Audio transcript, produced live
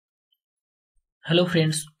Hello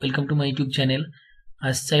friends, welcome to my YouTube channel.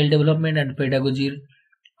 আজ child development and পেডাগজির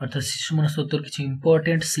অর্থাৎ শিশু মনস্তত্ত্বর কিছু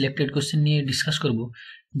ইম্পর্টেন্ট সিলেক্টেড কোশ্চেন নিয়ে ডিসকাস করব,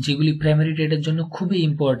 যেগুলি প্রাইমারি টেটের জন্য খুবই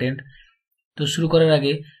ইম্পর্টেন্ট। তো শুরু করার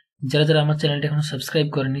আগে যারা যারা আমার চ্যানেলটা এখনো সাবস্ক্রাইব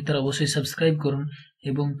করেনি তারা অবশ্যই সাবস্ক্রাইব করুন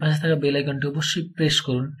এবং পাশে থাকা বেল আইকনটি অবশ্যই প্রেস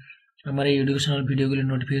করুন আমার এই এডুকেশনাল ভিডিওগুলির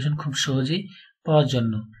নোটিফিকেশন খুব সহজেই পাওয়ার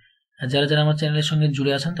জন্য। আর যারা যারা আমার চ্যানেলের সঙ্গে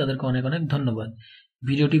জুড়ে আছেন তাদেরকে অনেক অনেক ধন্যবাদ।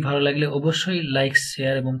 ভিডিওটি ভালো লাগলে অবশ্যই লাইক,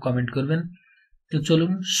 শেয়ার এবং কমেন্ট করবেন। তো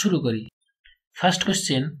চলুন শুরু করি। ফার্স্ট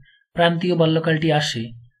কোশ্চেন, প্রান্তীয় বাল্যকালটি আসে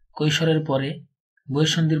কৈশোরের পরে,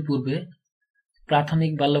 বয়ঃসন্ধির পূর্বে,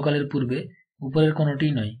 প্রাথমিক বাল্যকালের পূর্বে, উপরের কোনোটি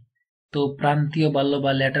নয়। তো প্রান্তীয় বাল্য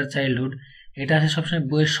বা ল্যাটার চাইল্ডহুড এটা আসে সবসময়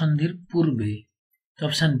বয়ঃসন্ধির পূর্বে। তো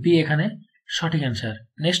অপশন বি এখানে সঠিক answer.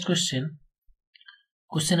 Next question,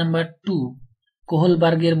 question number 2,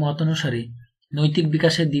 কোহলবার্গের মত অনুসারে নৈতিক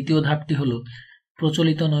বিকাশের দ্বিতীয় ধাপটি হল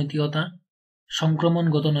প্রচলিত নৈতিকতা,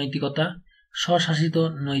 সংক্রমণগত নৈতিকতা, স্বশাসিত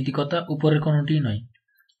নৈতিকতা, উপরের কোনোটি নয়।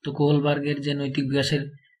 তো কোহলবার্গের যে নৈতিক বিকাশের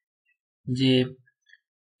যে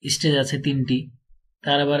স্টেজ আছে তিনটি,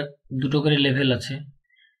 তার আবার দুটো করে লেভেল আছে।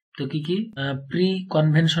 তো কি কি? প্রি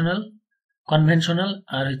কনভেনশনাল, কনভেনশনাল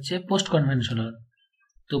আর হচ্ছে পোস্ট কনভেনশনাল।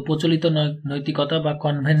 তো প্রচলিত নৈতিকতা বা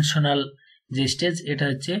কনভেনশনাল যে স্টেজ এটা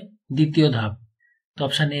হচ্ছে দ্বিতীয় ধাপ। তো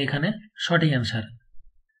অপশন এ এখানে সঠিক অ্যান্সার।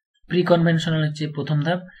 প্রি কনভেনশনাল হচ্ছে প্রথম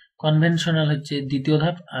ধাপ, কনভেনশনাল হচ্ছে দ্বিতীয়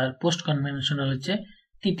ধাপ, আর পোস্ট কনভেনশনাল হচ্ছে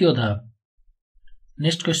তৃতীয় ধাপ।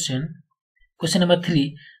 নেক্সট কোশ্চেন, কোশ্চেন নাম্বার 3,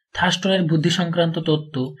 থার্স্টনের বুদ্ধি সংক্রান্ত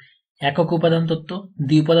তত্ত্ব একক উপাদান তত্ত্ব,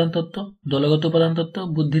 দ্বি উপাদান তত্ত্ব, দলগত উপাদান তত্ত্ব,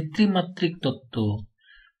 বুদ্ধির ত্রিমাত্রিক তত্ত্ব।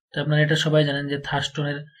 তো আপনারা এটা সবাই জানেন যে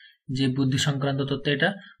থার্স্টনের যে বুদ্ধি সংক্রান্ত তত্ত্ব এটা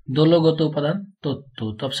দলগত উপাদান তত্ত্ব।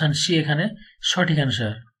 তো অপশন সি এখানে সঠিক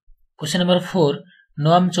অ্যান্সার। কোশ্চেন নাম্বার 4,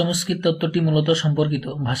 নোয়াম চমস্কির তত্ত্বটি মূলত সম্পর্কিত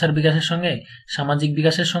ভাষার বিকাশের সঙ্গে, সামাজিক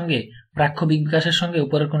বিকাশের সঙ্গে, প্রাক্ষবিক বিকাশের সঙ্গে,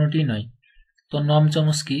 উপরের কোনোটি নয়। তো নোয়াম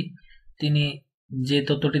চমস্কি তিনি যে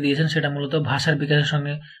তত্ত্বটি দিয়েছেন সেটা মূলত ভাষার বিকাশের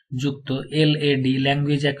সঙ্গে যুক্ত, LAD,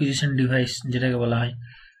 ল্যাঙ্গুয়েজ অ্যাকুইজিশন ডিভাইস যেটাকে বলা হয়।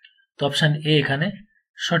 তো অপশন এ এখানে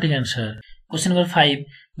সঠিক অ্যান্সার। কোশ্চেন নাম্বার 5,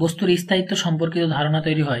 বস্তুর স্থায়িত্ব সম্পর্কিত ধারণা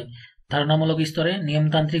তৈরি হয় ধারণামূলক স্তরে,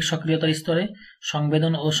 নিয়মতান্ত্রিক সক্রিয়তার স্তরে,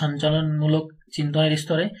 সংবেদন ও সঞ্চালনমূলক চিন্তনের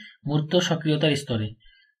স্তরে, মূর্ত সক্রিয়তার স্তরে।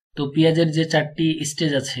 তো পিয়াজের যে 4টি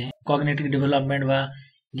স্টেজ আছে কগনিটিভ ডেভেলপমেন্ট বা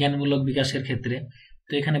জ্ঞানমূলক বিকাশের ক্ষেত্রে,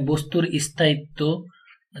 তো এখানে বস্তুর স্থায়িত্ব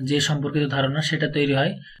যে সম্পর্কিত ধারণা সেটা তৈরি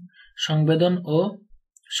হয় সংবেদন ও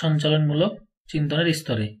সঞ্চালনমূলক চিন্তনের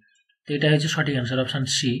স্তরে। তো এটা হচ্ছে সঠিক অ্যান্সার, অপশন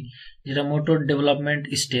সি, যেটা মোটর ডেভেলপমেন্ট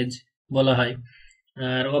স্টেজ বলা হয়,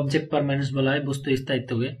 আর অবজেক্ট পারমানেন্স বলা হয় বস্তু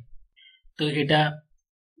স্থায়িত্বকে। তো এটা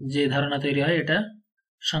যে ধারণা তৈরি হয় এটা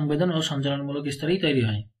সংবেদন ও সঞ্চালনমূলক স্তরেই তৈরি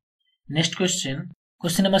হয়। নেক্সট কোশ্চেন,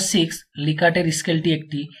 কোশ্চেন নাম্বার 6, লিকার্টের স্কেলটি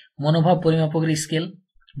একটি মনোভাব পরিমাপকের স্কেল,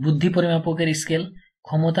 বুদ্ধি পরিমাপকের স্কেল,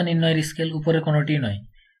 ক্ষমতা নির্ণয়ের স্কেল, উপরের কোনোটি নয়।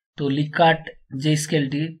 তো লিকার্ট যে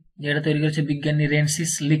স্কেলটি যেটা তৈরি করেছে বিজ্ঞানী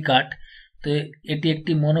রেনসিস লিকার্ট, তো এটি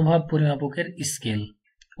একটি মনোভাব পরিমাপকের স্কেল,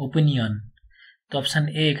 ওপিনিয়ন। তো অপশন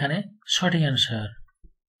এ এখানে সঠিক অ্যান্সার।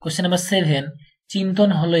 কোশ্চেন নাম্বার 7, চিন্তন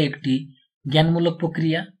হলো একটি জ্ঞানমূলক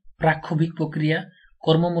প্রক্রিয়া, প্রাক্ষবিক প্রক্রিয়া,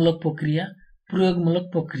 কর্মমূলক প্রক্রিয়া, প্রয়োগমূলক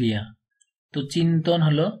প্রক্রিয়া। তো চিন্তন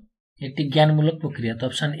হলো একটি জ্ঞানমূলক প্রক্রিয়া। তো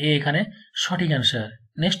অপশন এ এখানে সঠিক answer.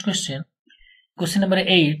 Next question, question number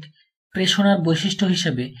 8, প্রেষণার বৈশিষ্ট্য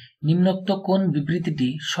হিসেবে নিম্নোক্ত কোন বিবৃতিটি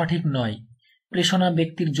সঠিক নয়? প্রেষণা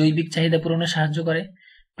ব্যক্তির জৈবিক চাহিদা পূরণে সাহায্য করে,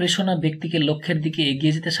 প্রেষণা ব্যক্তিকে লক্ষ্যের দিকে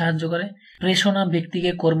এগিয়ে যেতে সাহায্য করে, প্রেষণা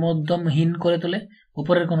ব্যক্তিকে কর্মোদ্যমহীন করে তোলে,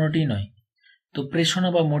 উপরের কোনোটি নয়। তো প্রেষণা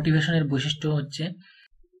বা মোটিভেশনের বৈশিষ্ট্য হচ্ছে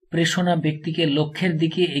প্রেষণা ব্যক্তিকে লক্ষ্যের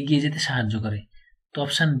দিকে এগিয়ে যেতে সাহায্য করে। তো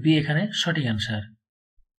অপশন বি এখানে সঠিক answer.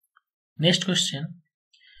 Next question,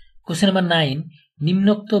 question number 9,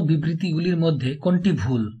 নিম্নোক্ত বিবৃতিগুলির মধ্যে কোনটি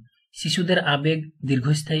ভুল? শিশুদের আবেগ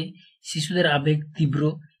দীর্ঘস্থায়ী, শিশুদের আবেগ তীব্র,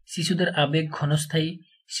 শিশুদের আবেগ ক্ষণস্থায়ী,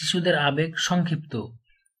 শিশুদের আবেগ সংক্ষিপ্ত।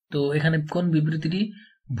 তো এখানে কোন বিবৃতিটি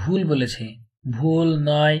ভুল বলেছে, ভুল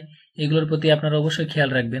নয়, এগুলোর প্রতি আপনারা অবশ্যই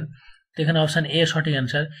খেয়াল রাখবেন। তো এখানে অপশন এ সঠিক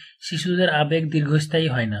অ্যান্সার। শিশুদের আবেগ দীর্ঘস্থায়ী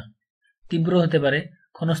হয় না, তীব্র হতে পারে,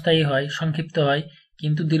 ক্ষণস্থায়ী হয়, সংক্ষিপ্ত হয়,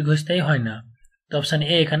 কিন্তু দীর্ঘস্থায়ী হয় না। তো অপশন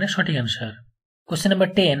এ এখানে সঠিক অ্যান্সার। কোশ্চেন নাম্বার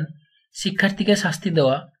 10, শিক্ষার্থীকে শাস্তি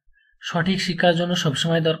দেওয়া সঠিক শিক্ষার জন্য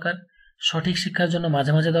সবসময় দরকার, সঠিক শিক্ষার জন্য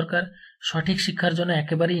মাঝে মাঝে দরকার, সঠিক শিক্ষার জন্য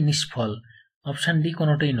একেবারেই নিষ্ফল। অপশন ডি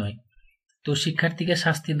কোনোটাই নয়। তো শিক্ষার্থীকে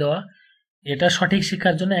শাস্তি দেওয়া এটা সঠিক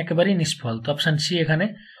শিক্ষার জন্য একেবারেই নিষ্ফল। তো অপশন সি এখানে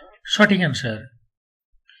সঠিক অ্যান্সার।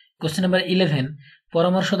 কোশ্চেন নাম্বার 11,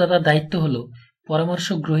 পরামর্শদাতার দায়িত্ব হলো পরামর্শ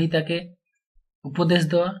গ্রহীতাকে উপদেশ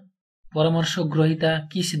দেওয়া, পরামর্শ গ্রহীতা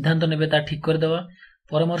কি সিদ্ধান্ত নেবে তা ঠিক করে দেওয়া,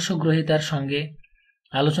 পরামর্শ গ্রহীতার সঙ্গে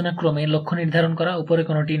আলোচনা ক্রমে লক্ষ্য নির্ধারণ করা, উপরে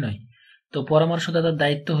কোনোটি নয়। তো পরামর্শদাতার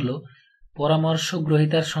দায়িত্ব হলো পরামর্শ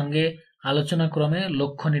গ্রহীতার সঙ্গে আলোচনা ক্রমে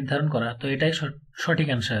লক্ষ্য নির্ধারণ করা। তো এটাই সঠিক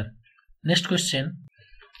অ্যান্সার। নেক্সট কোশ্চেন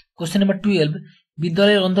নাম্বার 12,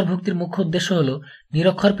 বিদ্যালয়ের অন্তর্ভুক্তির মুখ্য উদ্দেশ্য হলো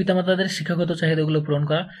নিরক্ষর পিতামাতাদের শিক্ষাগত চাহিদাগুলো পূরণ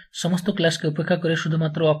করা, সমস্ত ক্লাসকে উপেক্ষা করে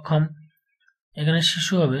শুধুমাত্র অক্ষম, এখানে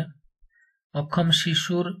শিশু হবে, অক্ষম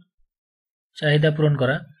শিশুর চাহিদা পূরণ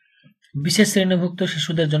করা, বিশেষ শ্রেণীভুক্ত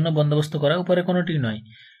শিশুদের জন্য বন্দোবস্ত করা, উপরে কোনোটি নয়।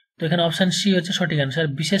 তো এখানে অপশন সি হচ্ছে সঠিক অ্যান্সার,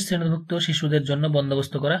 বিশেষ শ্রেণীভুক্ত শিশুদের জন্য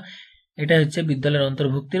বন্দোবস্ত করা, এটা হচ্ছে বিদ্যালয়ের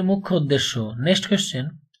অন্তর্ভুক্তির মুখ্য উদ্দেশ্য। নেক্সট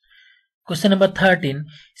কোশ্চেন নাম্বার 13,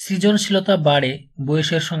 সৃজনশীলতা বাড়ে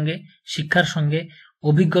বয়সের সঙ্গে, শিক্ষার সঙ্গে,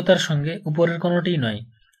 অভিজ্ঞতার সঙ্গে, উপরের কোনোটি নয়।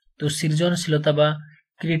 তো সৃজনশীলতা বা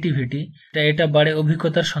ক্রিয়েটিভিটি এটা বাড়ে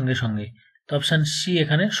অভিজ্ঞতার সঙ্গে সঙ্গে। তো অপশন সি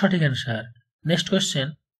এখানে সঠিক অ্যান্সার। নেক্সট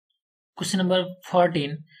কোশ্চেন নাম্বার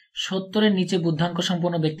 14, 70-এর নিচে বুদ্ধাঙ্ক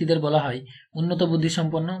সম্পন্ন ব্যক্তিদের বলা হয় উন্নত বুদ্ধি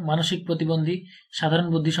সম্পন্ন, মানসিক প্রতিবন্ধী, সাধারণ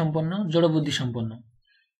বুদ্ধি সম্পন্ন, জড় বুদ্ধি সম্পন্ন।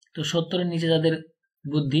 তো 70-এর নিচে যাদের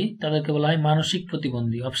বুদ্ধি তাদেরকে বলা হয় মানসিক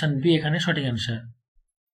প্রতিবন্ধী। অপশন বি এখানে সঠিক answer.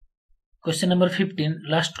 Question number 15,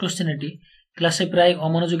 last question এটি, ক্লাসে প্রায়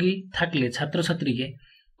অমনোযোগী থাকলে ছাত্রছাত্রীকে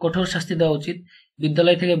কঠোর শাস্তি দেওয়া উচিত,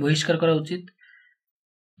 বিদ্যালয় থেকে বহিষ্কার করা উচিত,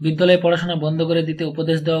 বিদ্যালয়ে পড়াশোনা বন্ধ করে দিতে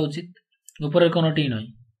উপদেশ দেওয়া উচিত, উপরের কোনোটিই নয়।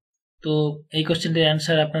 তো এই কোশ্চেনটির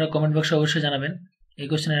অ্যান্সার আপনারা কমেন্ট বক্সে অবশ্যই জানাবেন। এই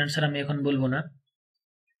কোশ্চেনের অ্যান্সার আমি এখন বলবো না।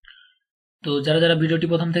 তো যারা যারা ভিডিওটি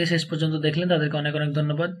প্রথম থেকে শেষ পর্যন্ত দেখলেন তাদেরকে অনেক অনেক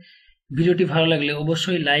ধন্যবাদ। ভিডিওটি ভালো লাগলে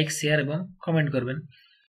অবশ্যই লাইক, শেয়ার এবং কমেন্ট করবেন।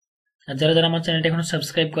 আর যারা যারা আমার চ্যানেলটি এখনো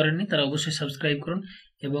সাবস্ক্রাইব করেননি তারা অবশ্যই সাবস্ক্রাইব করুন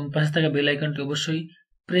এবং পাশে থাকা বেল আইকনটি অবশ্যই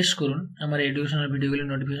প্রেস করুন আমার এডুকেশনাল ভিডিওগুলির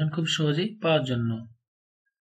নোটিফিকেশন খুব সহজেই পাওয়ার জন্য।